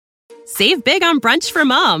Save big on brunch for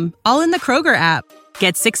mom, all in the Kroger app.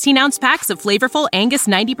 Get 16-ounce packs of flavorful Angus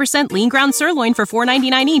 90% lean ground sirloin for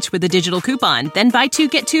 $4.99 each with a digital coupon. Then buy 2,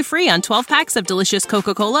 get 2 free on 12 packs of delicious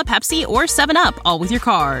Coca-Cola, Pepsi, or 7-Up, all with your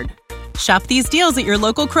card. Shop these deals at your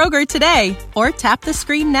local Kroger today, or tap the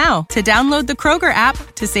screen now to download the Kroger app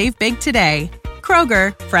to save big today.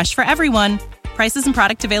 Kroger, fresh for everyone. Prices and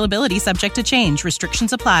product availability subject to change.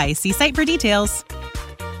 Restrictions apply. See site for details.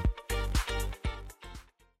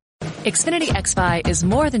 Xfinity XFi is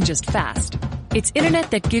more than just fast. It's internet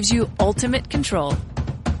that gives you ultimate control.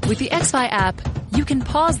 With the XFi app, you can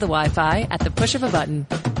pause the Wi-Fi at the push of a button.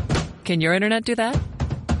 Can your internet do that?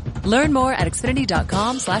 Learn more at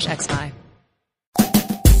xfinity.com/XFi.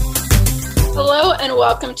 Hello and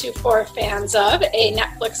welcome to For Fans Of, a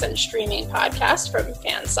Netflix and streaming podcast from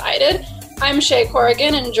Fansided. I'm Shay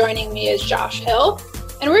Corrigan and joining me is Josh Hill.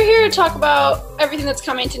 And we're here to talk about everything that's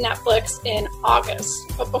coming to Netflix in August.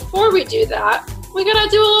 But before we do that, we gotta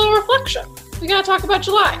do a little reflection. We gotta talk about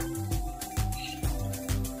July.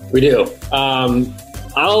 We do.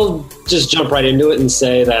 I'll just jump right into it and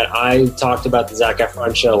say that I talked about the Zac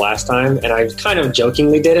Efron show last time, and I kind of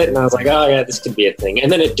jokingly did it, and I was like, oh yeah, this could be a thing.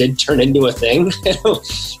 And then it did turn into a thing.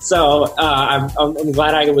 So I'm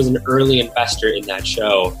glad I was an early investor in that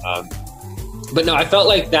show. But no, I felt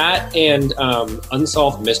like that and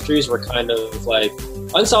Unsolved Mysteries were kind of like,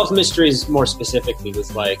 Unsolved Mysteries more specifically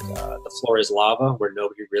was like The Floor is Lava, where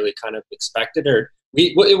nobody really kind of expected, or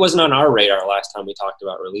it wasn't on our radar last time we talked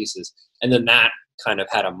about releases. And then that kind of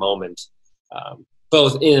had a moment,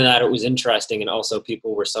 both in that it was interesting and also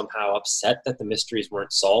people were somehow upset that the mysteries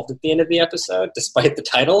weren't solved at the end of the episode, despite the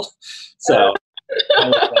title. So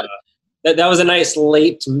that was a nice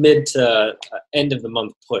late, mid to end of the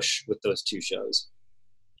month push with those two shows.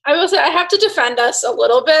 I will say I have to defend us a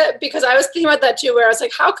little bit because I was thinking about that too, where I was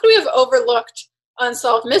like, how could we have overlooked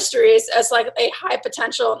Unsolved Mysteries as like a high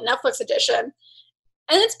potential Netflix edition?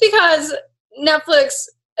 And it's because Netflix,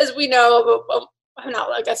 as we know, I'm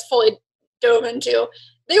not, I guess, fully dove into,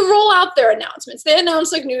 they roll out their announcements. They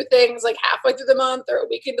announce like new things like halfway through the month or a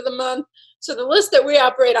week into the month. So the list that we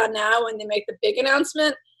operate on now when they make the big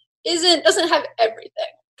announcement doesn't have everything.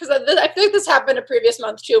 Because I feel like this happened a previous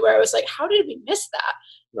month too, where I was like, how did we miss that?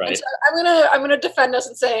 Right. And so I'm gonna defend us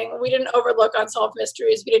in saying we didn't overlook Unsolved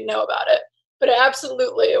Mysteries. We didn't know about it, but it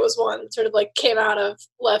was one that sort of like came out of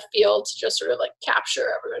left field to just sort of like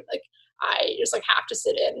capture everyone. Like I just like have to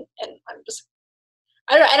sit in, and I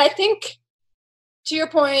don't know. And I think to your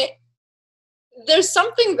point, there's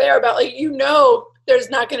something there about like there's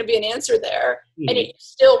not going to be an answer there, and you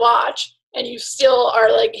still watch. And you still are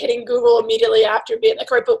like hitting Google immediately after being like,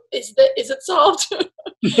 right, but is it solved?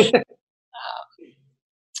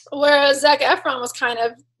 Whereas Zac Efron was kind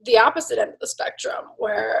of the opposite end of the spectrum,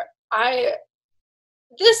 where I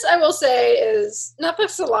will say is Netflix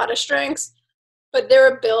has a lot of strengths, but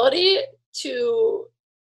their ability to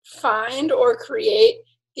find or create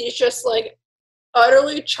these just like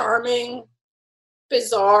utterly charming,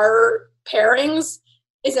 bizarre pairings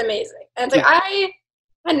is amazing. And it's like I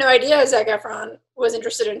had no idea Zac Efron was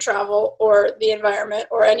interested in travel or the environment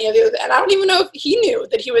or any of the other. And I don't even know if he knew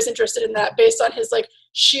that he was interested in that based on his like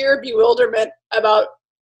sheer bewilderment about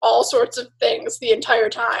all sorts of things the entire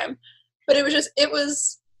time. But it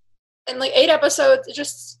was in like 8 episodes,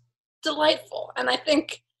 just delightful. And I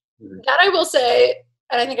think that I will say,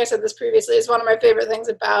 and I think I said this previously, is one of my favorite things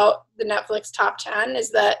about the Netflix top 10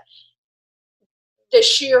 is that the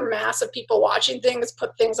sheer mass of people watching things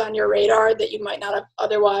put things on your radar that you might not have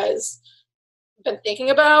otherwise been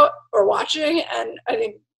thinking about or watching. And I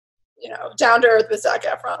think, Down to Earth with Zac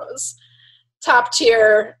Efron was top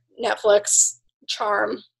tier Netflix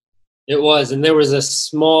charm. It was, and there was a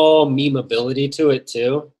small memeability to it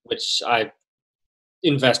too, which I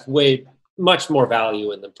invest much more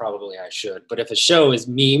value in than probably I should. But if a show is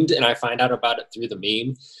memed and I find out about it through the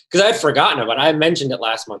meme, because I'd forgotten about it. I mentioned it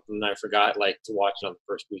last month and I forgot to watch it on the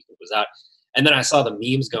first week it was out. And then I saw the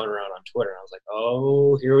memes going around on Twitter and I was like,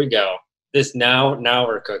 oh, here we go. This now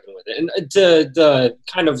we're cooking with it. And to the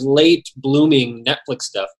kind of late blooming Netflix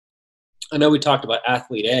stuff, I know we talked about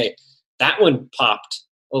Athlete A. That one popped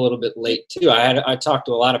a little bit late too. I talked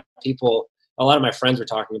to a lot of people, a lot of my friends were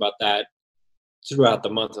talking about that throughout the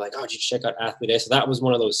month. They're like, oh, did you check out Athlete A? So that was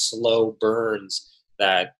one of those slow burns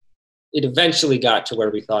that it eventually got to where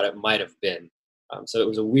we thought it might have been. So it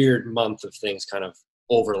was a weird month of things kind of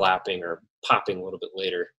overlapping or popping a little bit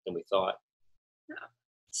later than we thought. Yeah.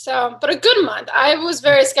 So, but a good month. I was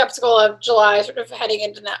very skeptical of July, sort of heading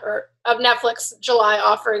into of Netflix July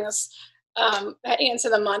offerings heading into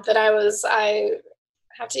the month. And I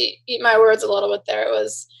have to eat my words a little bit there. It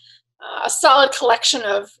was a solid collection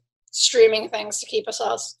of streaming things to keep us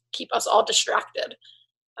all distracted.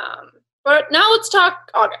 But now let's talk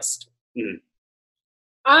August. Mm.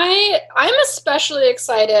 I'm especially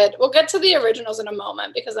excited. We'll get to the originals in a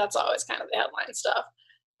moment because that's always kind of the headline stuff.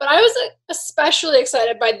 But I was especially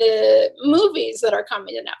excited by the movies that are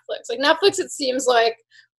coming to Netflix. Like Netflix, it seems like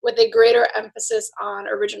with a greater emphasis on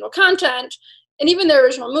original content and even the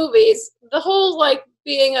original movies, the whole like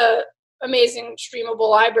being a amazing streamable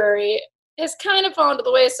library has kind of fallen to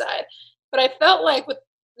the wayside. But I felt like with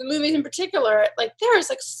the movies in particular, like there is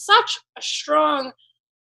like such a strong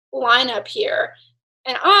lineup here.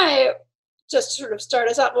 And I just sort of start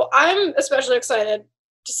us up. Well, I'm especially excited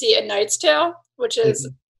to see A Knight's Tale, which is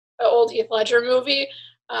an old Heath Ledger movie,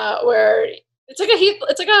 where it's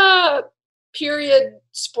like a period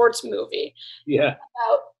sports movie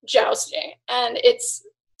about jousting, and it's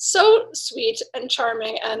so sweet and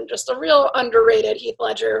charming and just a real underrated Heath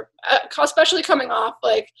Ledger, especially coming off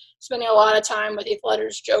like spending a lot of time with Heath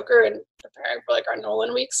Ledger's Joker and preparing for like our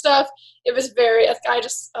Nolan Week stuff. It was very,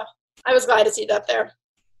 I was glad to see that there.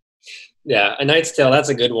 Yeah, A Knight's Tale, that's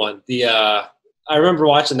a good one. I remember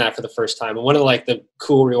watching that for the first time, and one of like the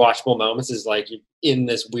cool rewatchable moments is like you're in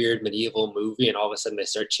this weird medieval movie, and all of a sudden they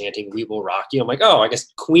start chanting "We Will Rock You." I'm like, oh, I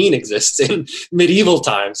guess Queen exists in medieval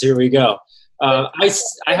times. Here we go. I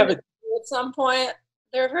have a. At some point,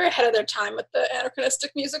 they're very ahead of their time with the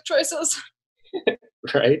anachronistic music choices.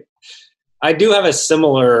 Right. I do have a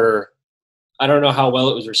similar. I don't know how well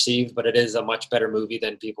it was received, but it is a much better movie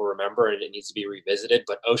than people remember, and it needs to be revisited.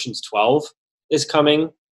 But Ocean's 12 is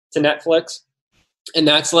coming to Netflix. And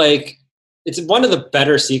that's like, it's one of the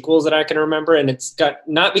better sequels that I can remember. And it's got,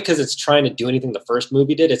 not because it's trying to do anything the first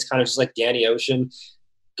movie did. It's kind of just like Danny Ocean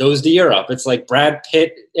goes to Europe. It's like Brad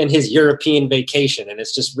Pitt and his European vacation. And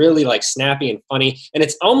it's just really like snappy and funny. And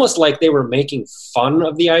it's almost like they were making fun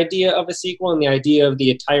of the idea of a sequel and the idea of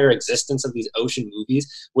the entire existence of these Ocean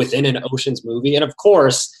movies within an Ocean's movie. And of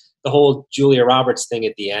course, the whole Julia Roberts thing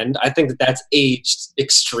at the end, I think that that's aged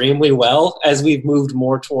extremely well as we've moved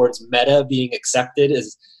more towards meta being accepted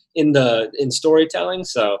as in storytelling.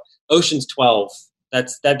 So Ocean's 12,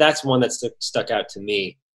 that's one that stuck out to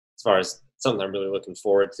me as far as something I'm really looking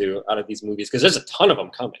forward to out of these movies, because there's a ton of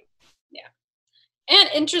them coming. Yeah. And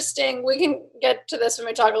interesting, we can get to this when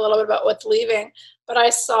we talk a little bit about what's leaving, but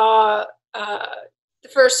I saw the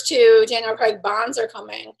first two Daniel Craig Bonds are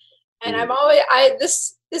coming. And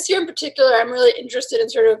this year in particular, I'm really interested in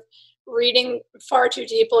sort of reading far too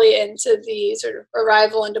deeply into the sort of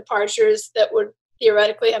arrival and departures that would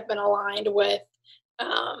theoretically have been aligned with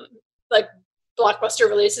like blockbuster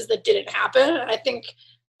releases that didn't happen. And I think,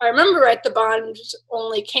 I remember right, the Bond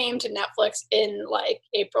only came to Netflix in like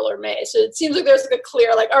April or May. So it seems like there's like a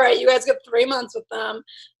clear, like, all right, you guys get 3 months with them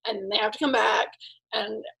and they have to come back.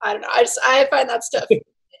 And I don't know, I find that stuff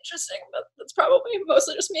interesting, but that's probably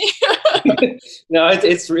mostly just me. No,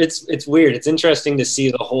 it's weird. It's interesting to see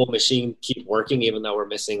the whole machine keep working, even though we're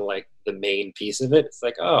missing like the main piece of it. It's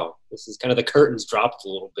like, oh, this is kind of the curtains dropped a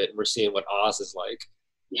little bit, and we're seeing what Oz is like.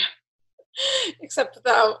 Yeah, except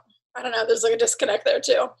without, I don't know, there's like a disconnect there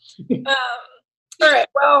too. All right,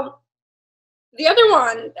 well, the other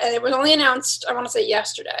one, and it was only announced, I want to say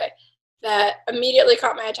yesterday, that immediately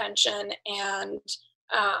caught my attention and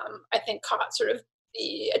I think caught sort of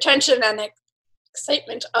the attention and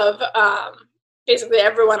excitement of basically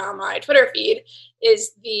everyone on my Twitter feed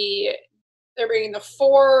is they're bringing the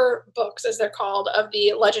 4 books, as they're called, of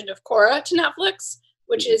the Legend of Korra to Netflix,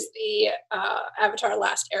 which is the Avatar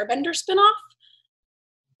Last Airbender spinoff.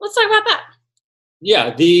 Let's talk about that.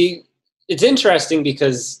 Yeah, it's interesting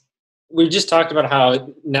because we just talked about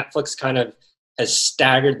how Netflix kind of has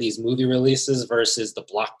staggered these movie releases versus the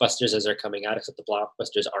blockbusters as they're coming out, except the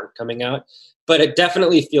blockbusters aren't coming out. But it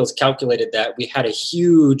definitely feels calculated that we had a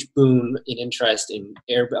huge boom in interest in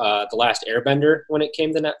The Last Airbender when it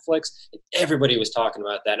came to Netflix. Everybody was talking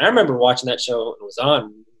about that. And I remember watching that show when it was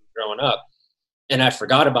on growing up, and I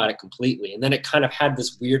forgot about it completely. And then it kind of had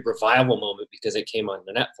this weird revival moment because it came on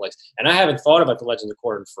to Netflix. And I haven't thought about The Legend of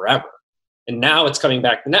Korra in forever. And now it's coming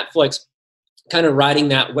back to Netflix, kind of riding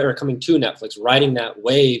that way, or coming to Netflix, riding that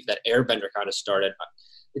wave that Airbender kind of started.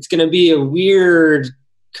 It's going to be a weird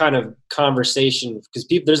kind of conversation because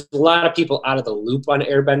there's a lot of people out of the loop on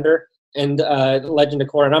Airbender and Legend of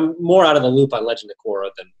Korra, and I'm more out of the loop on Legend of Korra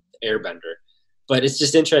than Airbender. But it's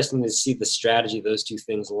just interesting to see the strategy of those two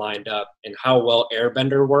things lined up and how well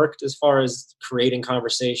Airbender worked as far as creating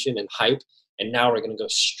conversation and hype. And now we're going to go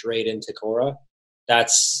straight into Korra.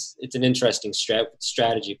 It's an interesting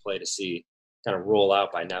strategy play to see kind of roll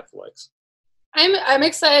out by Netflix. I'm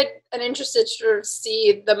excited and interested to sort of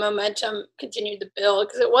see the momentum continue to build,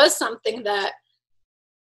 because it was something that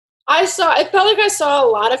I felt like I saw a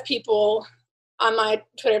lot of people on my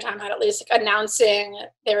Twitter timeline, at least, like, announcing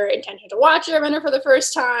their intention to watch Airbender for the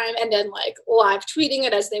first time, and then like live tweeting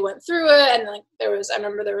it as they went through it. And like I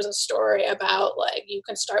remember there was a story about like, you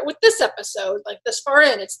can start with this episode, like this far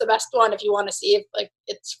in, it's the best one if you want to see if like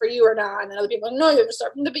it's for you or not. And then other people are like, no, you have to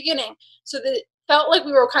start from the beginning. So that it felt like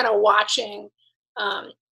we were kind of watching a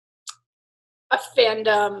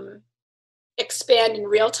fandom expand in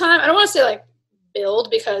real time. I don't want to say like build,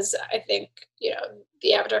 because I think,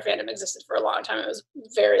 the Avatar fandom existed for a long time. It was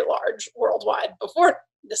very large worldwide before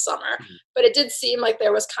this summer, but it did seem like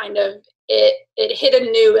there was kind of, it hit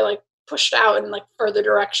anew, it like pushed out in like further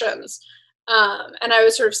directions. And I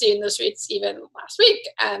was sort of seeing those tweets even last week.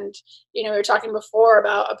 And, we were talking before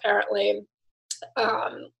about apparently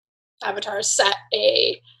Avatar set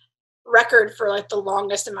a record for like the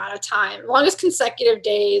longest amount of time, longest consecutive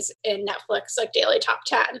days in Netflix, like daily top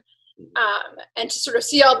 10. And to sort of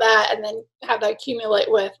see all that and then have that accumulate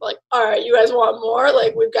with like, all right, you guys want more?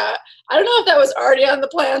 Like we've got, I don't know if that was already on the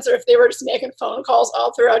plans or if they were just making phone calls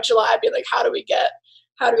all throughout July, being like, how do we get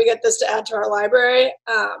this to add to our library?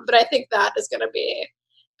 But I think that is going to be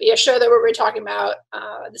a show that we're talking about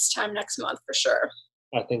this time next month for sure.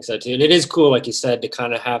 I think so too. And it is cool, like you said, to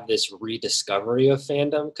kind of have this rediscovery of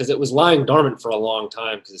fandom, because it was lying dormant for a long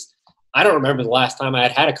time. Because I don't remember the last time I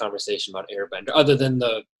had a conversation about Airbender, other than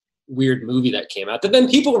the weird movie that came out that then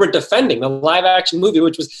people were defending, the live action movie,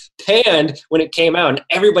 which was panned when it came out and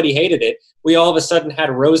everybody hated it. We all of a sudden had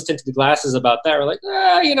rose tinted glasses about that. We're like,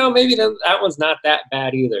 maybe that one's not that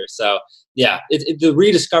bad either. So yeah, the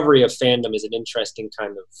rediscovery of fandom is an interesting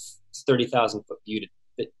kind of 30,000 foot view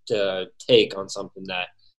to take on something that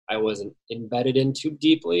I wasn't embedded in too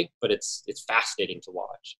deeply, but it's fascinating to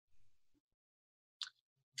watch.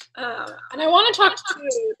 And I want to talk to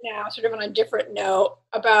you now, sort of on a different note,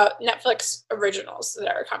 about Netflix originals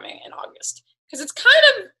that are coming in August, because it's kind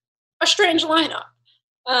of a strange lineup.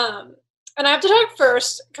 And I have to talk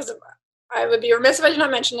first, because I would be remiss if I did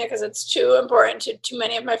not mention it, because it's too important to too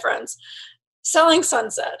many of my friends. Selling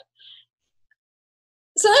Sunset.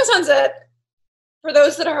 Selling Sunset, for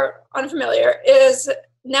those that are unfamiliar, is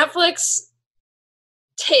Netflix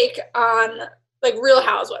take on like Real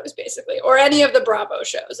Housewives, basically, or any of the Bravo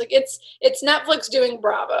shows. Like it's Netflix doing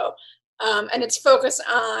Bravo, and it's focused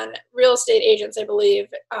on real estate agents, I believe,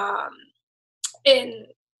 in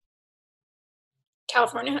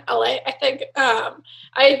California, LA, I think.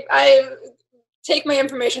 I take my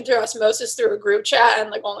information through osmosis through a group chat, and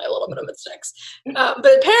like only a little bit of it sticks.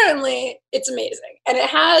 But apparently, it's amazing, and it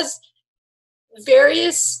has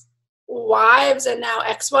various wives and now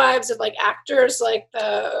ex-wives of like actors, like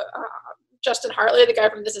the Justin Hartley, the guy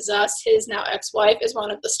from This Is Us, his now ex-wife is one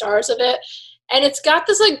of the stars of it. And it's got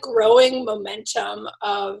this like growing momentum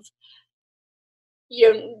of,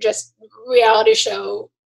 just reality show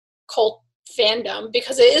cult fandom,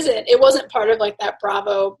 because it wasn't part of like that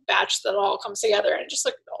Bravo batch that all comes together and just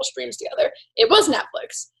like all streams together. It was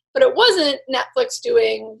Netflix, but it wasn't Netflix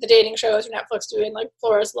doing the dating shows or Netflix doing like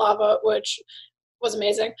Floor Is Lava, which was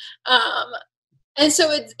amazing. And so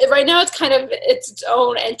right now it's kind of its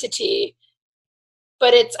own entity.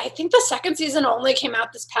 But I think the second season only came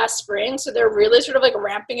out this past spring, so they're really sort of like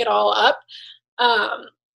ramping it all up.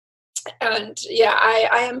 And yeah,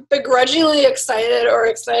 I am begrudgingly excited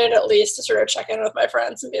at least to sort of check in with my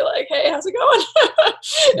friends and be like, hey, how's it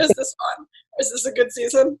going? Is this fun? Is this a good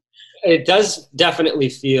season? It does definitely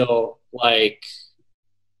feel like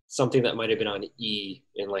something that might have been on E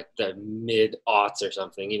in like the mid-aughts or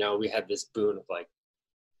something. We had this boon of like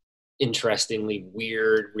interestingly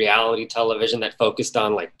weird reality television that focused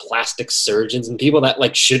on like plastic surgeons and people that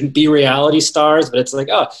like shouldn't be reality stars, but it's like,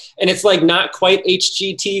 and it's like not quite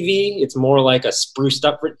HGTV. It's more like a spruced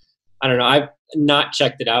up. I don't know. I've not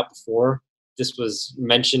checked it out before. This was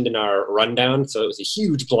mentioned in our rundown, so it was a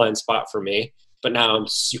huge blind spot for me, but now I'm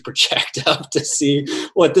super checked up to see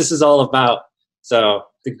what this is all about. So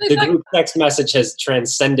the group text message has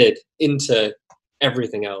transcended into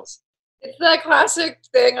everything else. It's that classic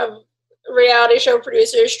thing of reality show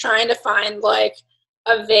producers trying to find like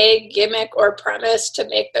a vague gimmick or premise to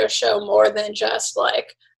make their show more than just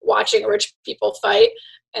like watching rich people fight.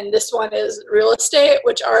 And this one is real estate,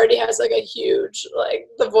 which already has like a huge, like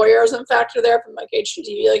the voyeurism factor there from like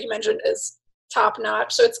HGTV, like you mentioned, is top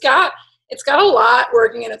notch. So it's got a lot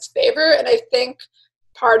working in its favor. And I think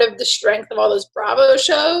part of the strength of all those Bravo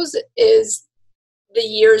shows is the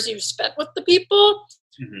years you've spent with the people.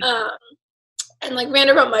 Mm-hmm. And like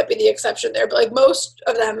Vanderpump might be the exception there, but like most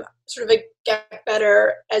of them sort of like get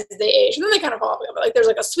better as they age, and then they kind of fall off. But like there's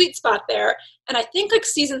like a sweet spot there, and I think like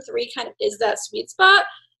season 3 kind of is that sweet spot.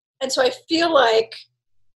 And so I feel like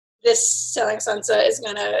this Selling Sunset is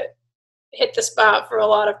going to hit the spot for a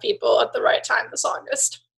lot of people at the right time this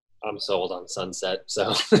August. I'm sold on Sunset,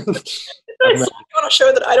 so. It's on a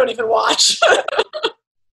show that I don't even watch.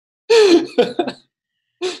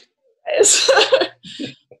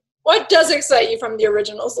 What does excite you from the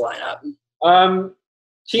originals lineup?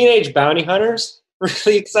 Teenage Bounty Hunters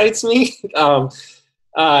really excites me.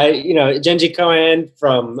 Genji Cohen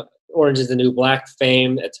from Orange is the New Black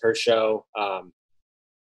fame. It's her show.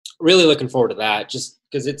 Really looking forward to that, just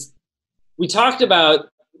because we talked about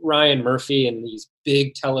Ryan Murphy and these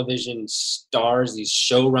big television stars, these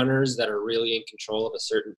showrunners that are really in control of a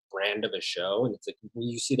certain brand of a show. And it's like, when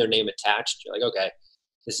you see their name attached, you're like, okay,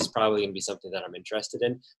 this is probably going to be something that I'm interested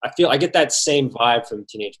in. I get that same vibe from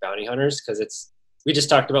Teenage Bounty Hunters, because we just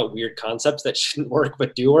talked about weird concepts that shouldn't work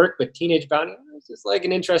but do work. But Teenage Bounty Hunters is like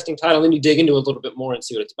an interesting title. Then you dig into it a little bit more and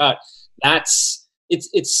see what it's about.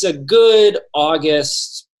 It's a good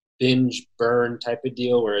August binge burn type of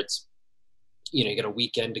deal where it's, you get a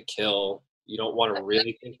weekend to kill. You don't want to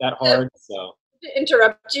really think that hard. So to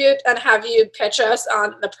interrupt you and have you pitch us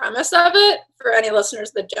on the premise of it for any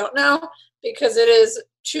listeners that don't know, because it is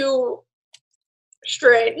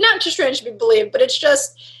not too strange to be believed, but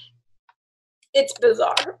it's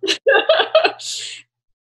bizarre.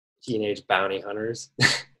 Teenage Bounty Hunters.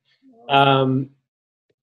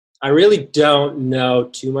 I really don't know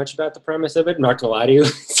too much about the premise of it. I'm not going to lie to you.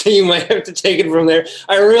 So you might have to take it from there.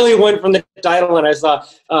 I really went from the title and I saw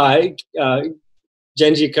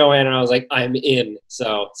Genji Cohen and I was like, I'm in.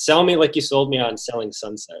 So sell me like you sold me on Selling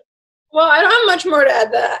Sunset. Well, I don't have much more to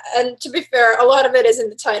add that. And to be fair, a lot of it is in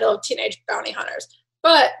the title of Teenage Bounty Hunters.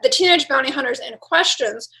 But the Teenage Bounty Hunters in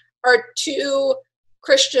questions are two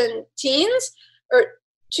Christian teens, or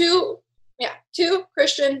two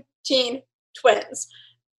Christian teen twins.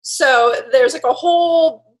 So there's like a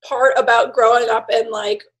whole part about growing up in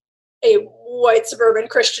like a white suburban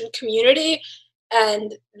Christian community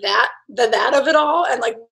and that of it all. And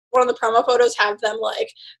like one of the promo photos have them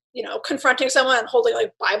like, confronting someone and holding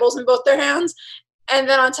like Bibles in both their hands. And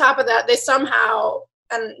then on top of that, they somehow,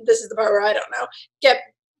 and this is the part where I don't know, get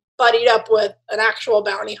buddied up with an actual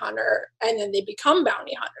bounty hunter, and then they become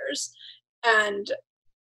bounty hunters. And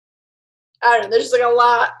I don't know, there's just like a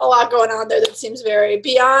lot going on there that seems very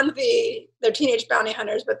beyond they're teenage bounty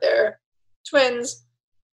hunters, but they're twins,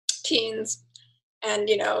 teens, and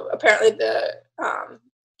apparently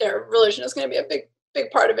their religion is going to be a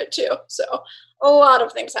big part of it too. So a lot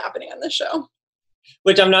of things happening on this show.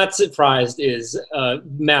 Which I'm not surprised is a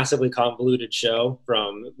massively convoluted show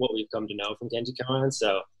from what we've come to know from Genji Cohen.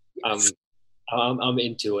 So I'm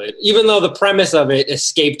into it, even though the premise of it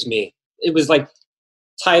escaped me. It was like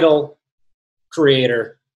title,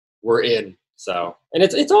 creator, we're in. So, and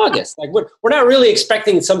it's August. Like we're not really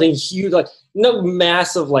expecting something huge. Like no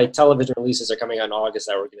massive like television releases are coming out in August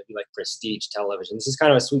that were going to be like prestige television. This is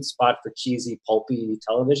kind of a sweet spot for cheesy, pulpy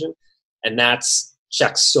television, and that's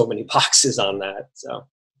checks so many boxes on that. So.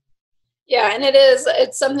 Yeah, and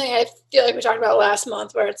it's something I feel like we talked about last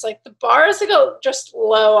month, where it's like the bar is like just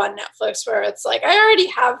low on Netflix, where it's like I already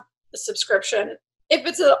have the subscription. If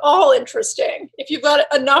it's at all interesting, if you've got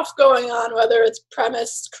enough going on, whether it's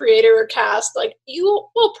premise, creator, or cast, like we'll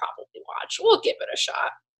probably watch. We'll give it a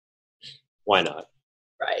shot. Why not?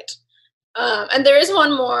 Right. And there is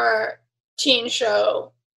one more teen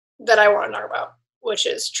show that I want to talk about, which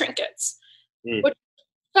is Trinkets, which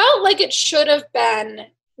felt like it should have been.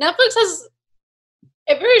 Netflix has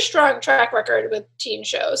a very strong track record with teen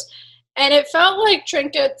shows, and it felt like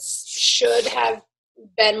Trinkets should have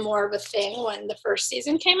been more of a thing when the first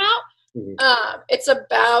season came out. Mm-hmm. It's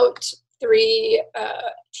about three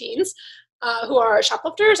teens who are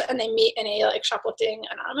shoplifters, and they meet in a like shoplifting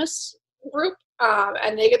anonymous group,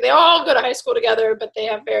 and they all go to high school together, but they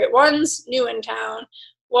have one's new in town,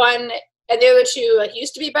 and the other two like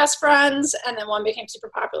used to be best friends, and then one became super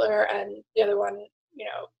popular, and the other one,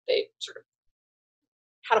 they sort of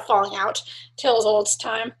had a falling out till his old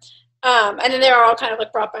time, and then they are all kind of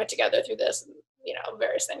like brought back together through this, and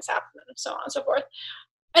various things happen and so on and so forth.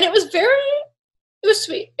 And it was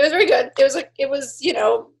sweet. It was very good. It was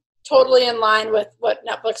totally in line with what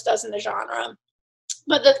Netflix does in the genre.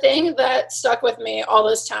 But the thing that stuck with me all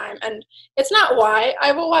this time, and it's not why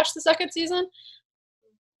I will watch the second season,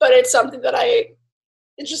 but it's something that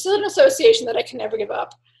it's just an association that I can never give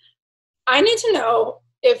up. I need to know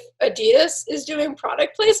if Adidas is doing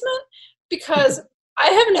product placement, because I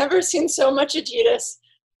have never seen so much Adidas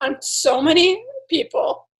on so many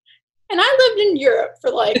people. And I lived in Europe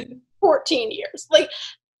for like 14 years. Like,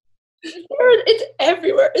 it's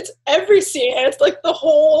everywhere. It's every scene. And it's like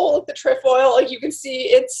the trefoil, like you can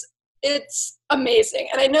see it's it's amazing.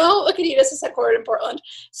 And I know like Adidas is headquartered in Portland,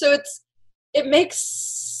 so it makes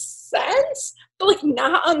sense, but like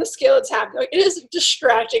not on the scale it's happening. Like, it is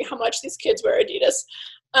distracting how much these kids wear Adidas.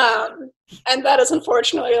 And that is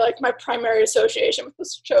unfortunately like my primary association with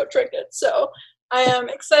this show, Trinket. So I am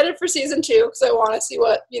excited for season 2 because I want to see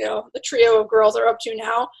what, the trio of girls are up to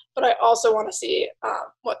now, but I also want to see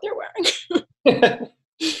what they're wearing.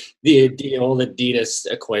 The old Adidas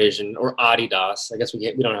equation, or Adidas. I guess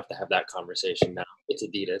we don't have to have that conversation now. It's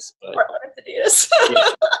Adidas. But it's Adidas.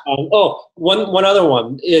 Yeah. One other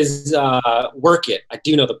one is Work It. I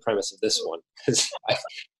do know the premise of this one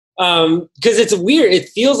because it's weird. It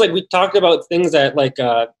feels like we talked about things that like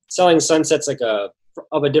Selling Sunset's like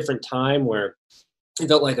of a different time where it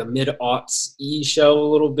felt like a mid-aughts show a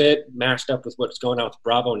little bit mashed up with what's going on with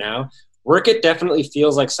Bravo now. Work It definitely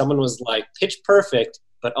feels like someone was like Pitch Perfect,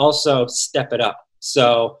 but also step it up.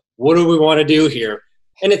 So what do we want to do here?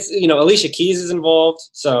 And it's, Alicia Keys is involved.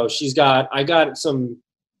 So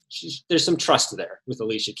there's some trust there with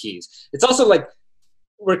Alicia Keys. It's also like,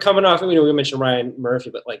 we're coming off, we mentioned Ryan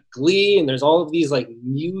Murphy, but like Glee, and there's all of these like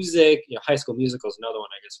music, High School Musical is another one,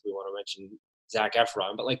 I guess we want to mention Zac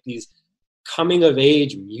Efron, but like these coming of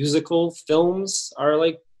age musical films are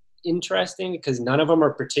like interesting because none of them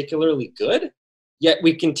are particularly good, yet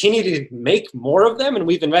we continue to make more of them, and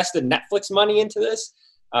we've invested Netflix money into this.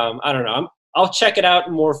 I don't know. I'll check it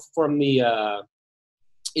out more from the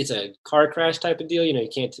it's a car crash type of deal. You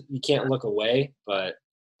can't look away, but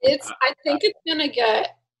I think it's gonna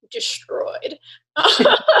get destroyed. And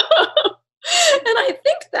I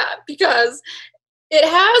think that because it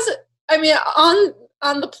has,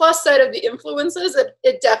 on the plus side of the influences,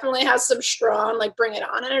 it definitely has some strong, like, bring it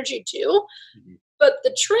on energy too. Mm-hmm. But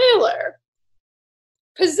the trailer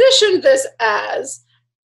positioned this as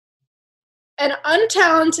an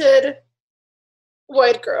untalented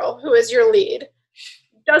white girl who is your lead,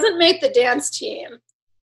 doesn't make the dance team,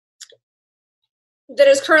 that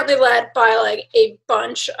is currently led by like a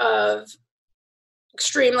bunch of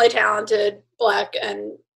extremely talented Black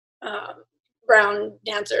and brown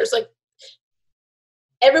dancers. Like,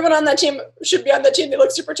 everyone on that team should be on that team. They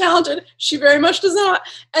look super talented. She very much does not.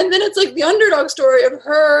 And then it's like the underdog story of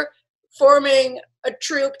her forming a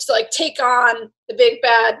troupe to like take on the big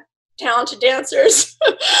bad talented dancers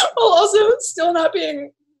while also still not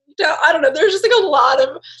being, I don't know. There's just like a lot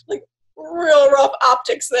of like real rough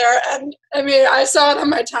optics there. And I saw it on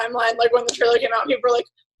my timeline, like when the trailer came out, and people were like,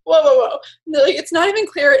 whoa. And like, it's not even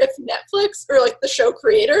clear if Netflix or like the show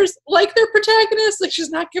creators like their protagonist. Like, she's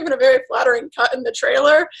not given a very flattering cut in the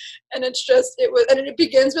trailer. And it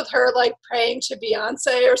begins with her like praying to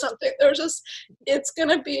Beyonce or something. It's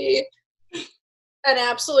gonna be an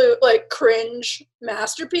absolute like cringe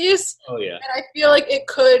masterpiece. Oh yeah. And I feel like it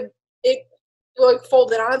will like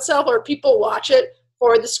fold in on itself, or people watch it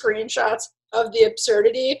for the screenshots of the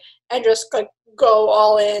absurdity and just like go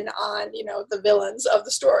all in on, the villains of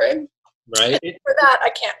the story. Right. For that, I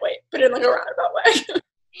can't wait, but in like a roundabout way.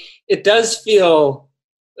 It does feel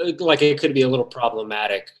like it could be a little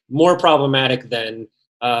problematic, more problematic than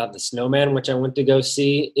The Snowman, which I went to go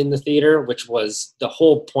see in the theater, which was, the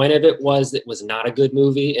whole point of it was not a good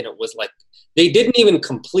movie. And it was like, they didn't even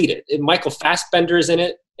complete it. Michael Fassbender is in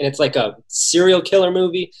it, and it's like a serial killer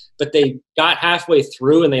movie, but they got halfway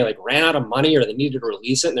through and they like ran out of money, or they needed to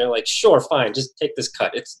release it. And they're like, sure, fine, just take this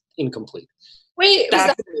cut. It's incomplete. Wait,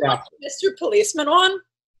 was that Mr. Policeman one?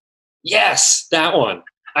 Yes, that one.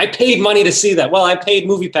 I paid money to see that. Well, I paid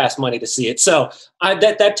MoviePass money to see it. So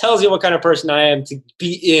that tells you what kind of person I am to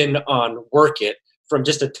be in on Work It from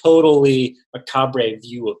just a totally macabre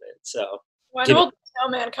view of it. So when will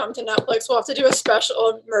Snowman come to Netflix? We'll have to do a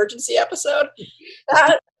special emergency episode.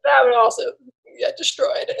 That would also get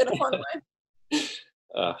destroyed in a fun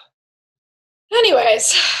way.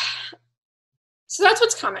 Anyways, so that's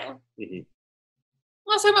what's coming. Mm-hmm.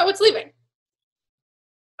 Let's talk about what's leaving.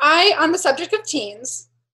 On the subject of teens,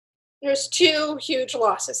 there's 2 huge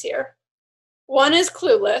losses here. One is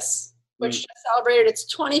Clueless, which just celebrated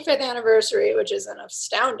its 25th anniversary, which is an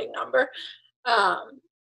astounding number,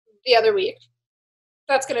 the other week.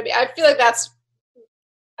 That's going to be, I feel like that's,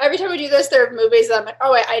 every time we do this, there are movies that I'm like,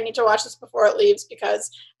 oh wait, I need to watch this before it leaves because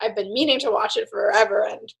I've been meaning to watch it forever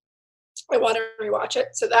and I want to rewatch it.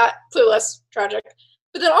 So that, Clueless, tragic.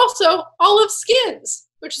 But then also Olive Skins,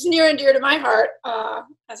 which is near and dear to my heart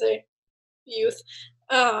as a youth.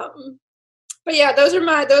 But yeah, those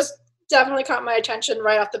definitely caught my attention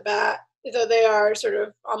right off the bat, though they are sort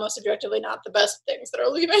of almost objectively not the best things that are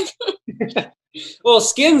leaving. Well,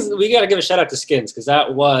 Skins, we got to give a shout out to Skins because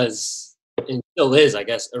that was and still is, I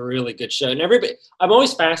guess, a really good show. And everybody, I'm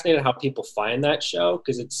always fascinated how people find that show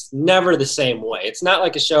because it's never the same way. It's not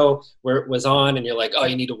like a show where it was on and you're like, oh,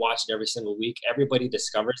 you need to watch it every single week. Everybody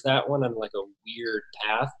discovers that one on like a weird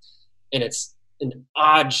path, and it's an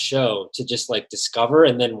odd show to just like discover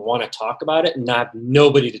and then want to talk about it and not have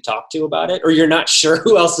nobody to talk to about it, or you're not sure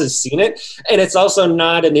who else has seen it. And it's also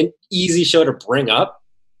not an easy show to bring up,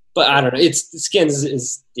 but I don't know. It's Skins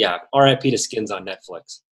is RIP to Skins on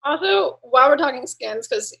Netflix. Also, while we're talking Skins,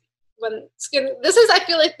 because when this is, I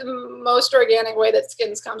feel like the most organic way that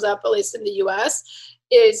Skins comes up, at least in the US,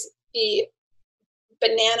 is the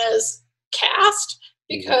Bananas cast,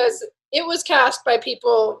 because it was cast by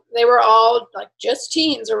people, they were all like just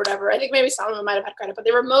teens or whatever. I think maybe some of them might have had credit, but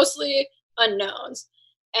they were mostly unknowns.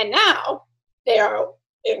 And now they are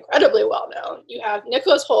incredibly well known. You have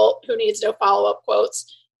Nicholas Hoult, who needs no follow-up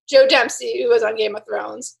quotes, Joe Dempsey, who was on Game of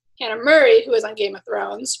Thrones, Hannah Murray, who was on Game of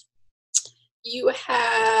Thrones. You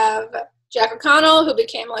have Jack O'Connell, who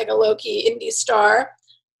became like a low-key indie star,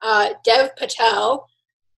 Dev Patel,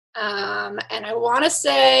 and I want to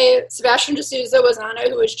say Sebastian D'Souza was on it,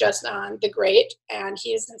 who was just on The Great, and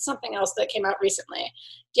he's in something else that came out recently.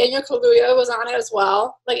 Daniel Kaluuya was on it as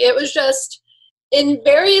well. Like, it was just in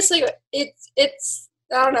various, like, it's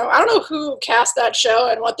I don't know who cast that show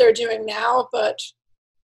and what they're doing now, but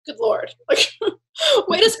good Lord, like,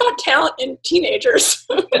 way to spot talent in teenagers.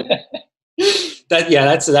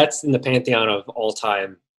 That's in the pantheon of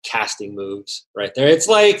all-time casting moves right there. It's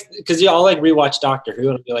like, because you all like rewatch Doctor Who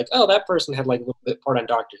and be like, oh, that person had like a little bit part on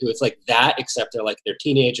Doctor Who. It's like that, except they're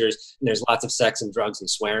teenagers and there's lots of sex and drugs and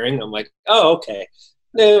swearing. I'm like, oh, okay,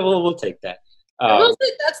 we'll take that. I will say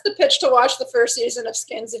that's the pitch to watch the first season of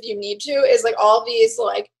Skins if you need to, is like all these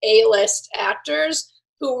like A-list actors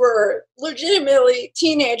who were legitimately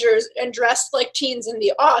teenagers and dressed like teens in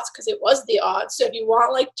the aughts, because it was the aughts. So if you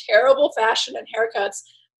want like terrible fashion and haircuts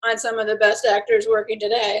on some of the best actors working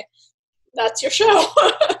today, that's your show.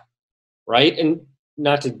 Right? And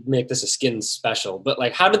not to make this a Skins special, but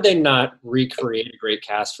like, how did they not recreate a great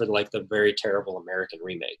cast for like the very terrible American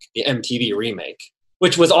remake, the MTV remake,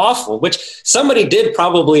 which was awful, which somebody did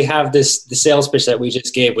probably have the sales pitch that we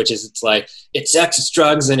just gave, which is it's sex, it's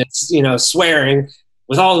drugs, and it's, swearing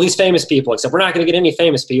with all of these famous people, except we're not going to get any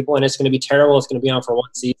famous people, and it's going to be terrible. It's going to be on for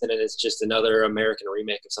one season, and it's just another American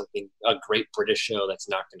remake of a great British show that's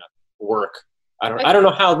not going to work. I don't know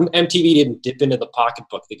how MTV didn't dip into the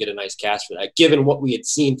pocketbook to get a nice cast for that, given what we had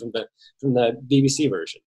seen from the BBC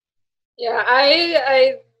version.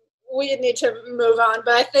 Yeah, we need to move on,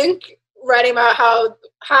 but I think writing about how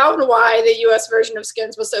and why the US version of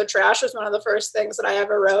Skins was so trash was one of the first things that I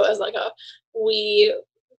ever wrote as like a wee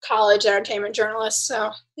college entertainment journalist.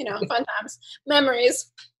 So, fun times,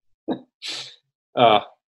 memories.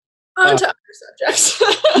 On to other subjects.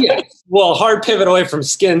 Yeah. Well, hard pivot away from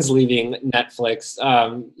Skins leaving Netflix.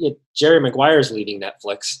 Jerry Maguire's leaving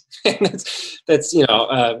Netflix. that's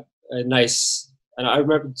a nice. And I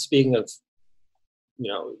remember, speaking of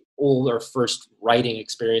older first writing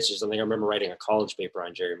experience or something, I remember writing a college paper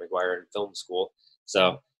on Jerry Maguire in film school.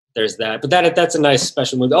 So there's that. But that's a nice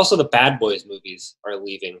special movie. Also, the Bad Boys movies are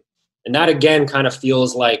leaving. And that, again, kind of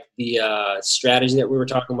feels like the strategy that we were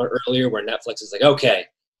talking about earlier, where Netflix is like, okay,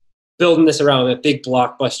 building this around a big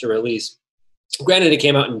blockbuster release. Granted, it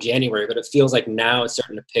came out in January, but it feels like now it's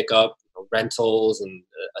starting to pick up rentals and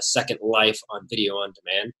a second life on video on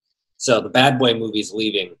demand. So the Bad Boy movie's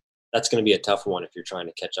leaving. That's going to be a tough one if you're trying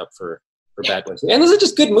to catch up for Bad Boys. And those are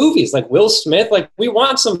just good movies. Like Will Smith, like we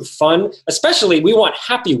want some fun, especially we want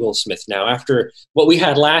happy Will Smith now after what we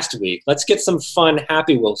had last week. Let's get some fun,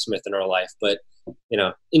 happy Will Smith in our life. But,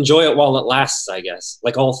 enjoy it while it lasts, I guess.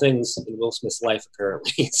 Like all things in Will Smith's life,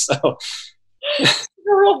 apparently. So a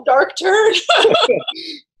real dark turn.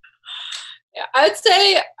 Yeah, I'd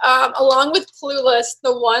say along with Clueless,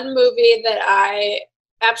 the one movie that I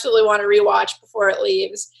absolutely want to rewatch before it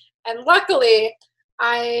leaves, and luckily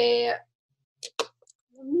I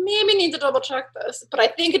maybe need to double check this, but I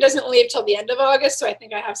think it doesn't leave till the end of August, so I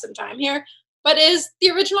think I have some time here, but is the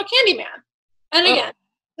original Candyman. And again,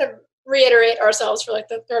 to reiterate ourselves for like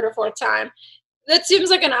the third or fourth time, that seems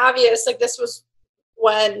like an obvious, like this was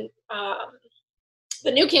when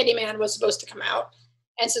the new Candyman was supposed to come out.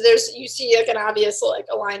 And so you see like an obvious like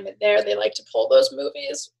alignment there. They like to pull those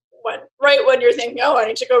movies right when you're thinking, oh, I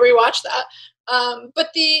need to go rewatch that. But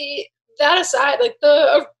that aside, like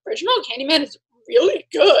the original Candyman is really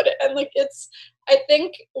good. And like I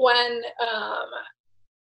think when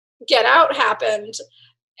Get Out happened,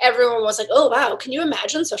 everyone was like, oh wow, can you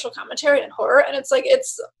imagine social commentary and horror? And it's like,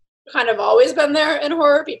 it's kind of always been there in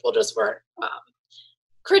horror. People just weren't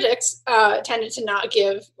critics tended to not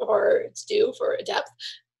give horror its due for depth.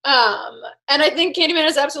 And I think Candyman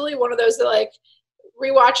is absolutely one of those that, like,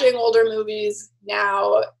 rewatching older movies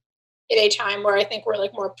now in a time where I think we're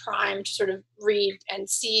like more primed to sort of read and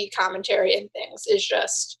see commentary and things is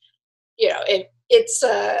just, you know, it's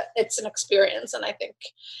an experience. And I think,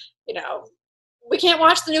 you know, we can't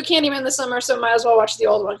watch the new Candyman this summer, so might as well watch the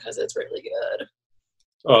old one because it's really good.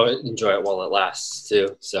 Oh, enjoy it while it lasts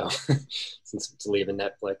too. So since it's leaving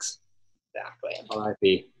Netflix. Exactly.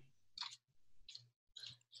 R.I.P.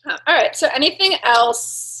 All right. So anything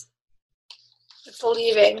else that's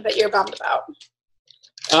leaving that you're bummed about?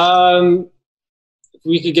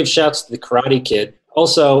 We could give shouts to the Karate Kid.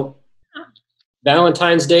 Also,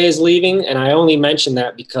 Valentine's Day is leaving, and I only mention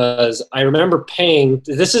that because I remember paying.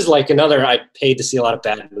 This is like another. I paid to see a lot of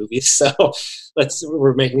bad movies, so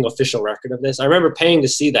we're making official record of this. I remember paying to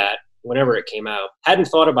see that whenever it came out. Hadn't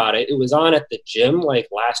thought about it. It was on at the gym like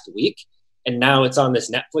last week, and now it's on this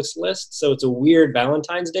Netflix list. So it's a weird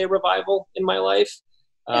Valentine's Day revival in my life.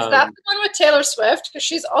 Is that the one with Taylor Swift? Because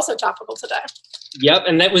she's also topical today. Yep,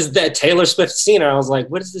 and that was that Taylor Swift scene. I was like,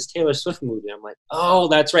 what is this Taylor Swift movie? I'm like, oh,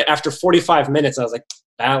 that's right. After 45 minutes, I was like,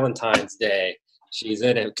 Valentine's Day. She's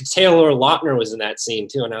in it. Taylor Lautner was in that scene,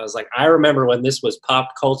 too. And I was like, I remember when this was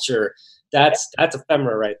pop culture. That's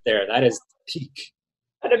ephemera right there. That is peak.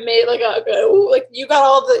 I'd have made like you got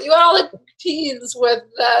all the teens with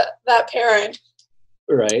that pairing.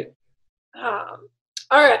 Right.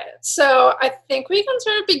 All right, so I think we can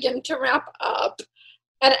sort of begin to wrap up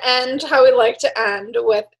and end how we like to end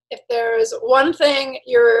with, if there's one thing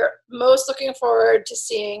you're most looking forward to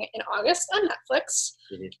seeing in August on Netflix,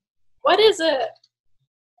 what is it?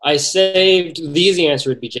 I saved, the easy answer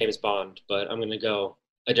would be James Bond, but I'm going to go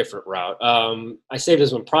a different route. I saved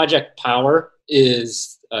this one. Project Power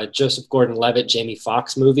is a Joseph Gordon-Levitt, Jamie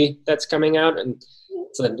Foxx movie that's coming out, and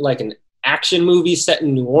it's like an action movie set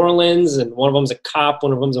in New Orleans, and one of them's a cop,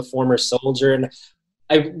 one of them's a former soldier. And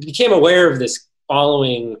I became aware of this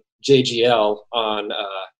following JGL on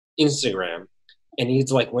Instagram, and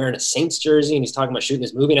he's like wearing a Saints jersey, and he's talking about shooting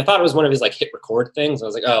this movie. And I thought it was one of his like hit record things. I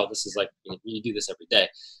was like, oh, this is like, you do this every day. I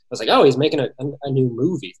was like, oh, he's making a new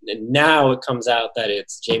movie. And now it comes out that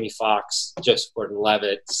it's Jamie Foxx, Joseph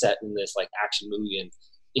Gordon-Levitt set in this like action movie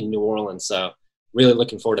in New Orleans. So really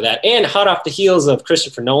looking forward to that. And hot off the heels of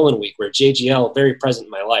Christopher Nolan week, where JGL very present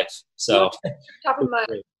in my life. So top of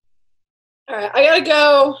mind. All right, I gotta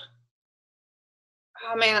go.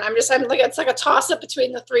 Oh man, I'm like, it's like a toss up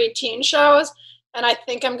between the 3 teen shows, and I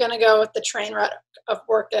think I'm gonna go with the train wreck of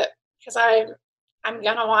Work It, because I'm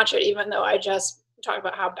gonna watch it even though I just talk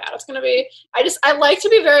about how bad it's gonna be. I like to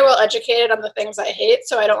be very well educated on the things I hate,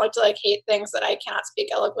 so I don't like to like hate things that I cannot speak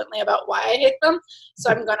eloquently about why I hate them.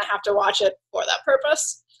 So I'm gonna have to watch it for that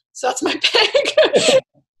purpose. So that's my pick.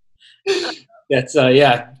 That's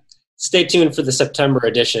yeah. Stay tuned for the September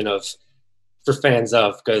edition of For Fans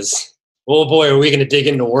Of, because oh boy, are we gonna dig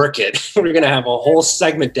into Work It. We're gonna have a whole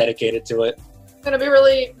segment dedicated to it. I'm gonna be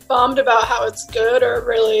really bummed about how it's good, or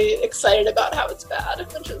really excited about how it's bad,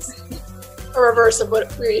 which is a reverse of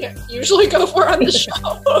what we usually go for on the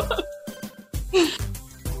show.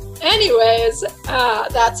 Anyways,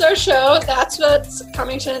 that's our show. That's what's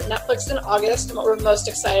coming to Netflix in August and what we're most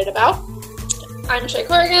excited about. I'm Shay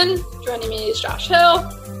Corrigan. Joining me is Josh Hill.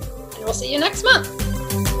 And we'll see you next month.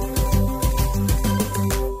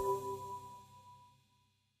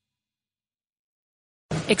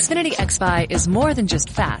 Xfinity XFi is more than just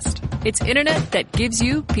fast. It's internet that gives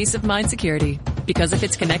you peace of mind security. Because if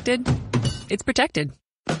it's connected, it's protected.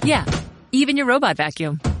 Yeah, even your robot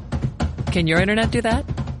vacuum. Can your internet do that?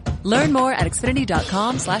 Learn more at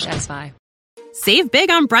xfinity.com/xfi. Save big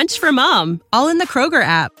on brunch for mom, all in the Kroger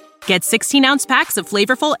app. Get 16-ounce packs of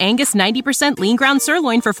flavorful Angus 90% lean ground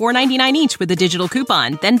sirloin for $4.99 each with a digital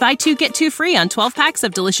coupon. Then buy 2, get 2 free on 12 packs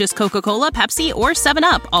of delicious Coca-Cola, Pepsi, or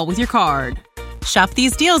 7-Up, all with your card. Shop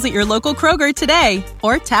these deals at your local Kroger today,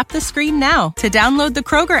 or tap the screen now to download the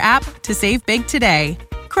Kroger app to save big today.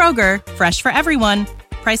 Kroger, fresh for everyone.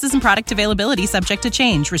 Prices and product availability subject to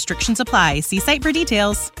change. Restrictions apply. See site for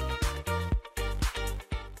details.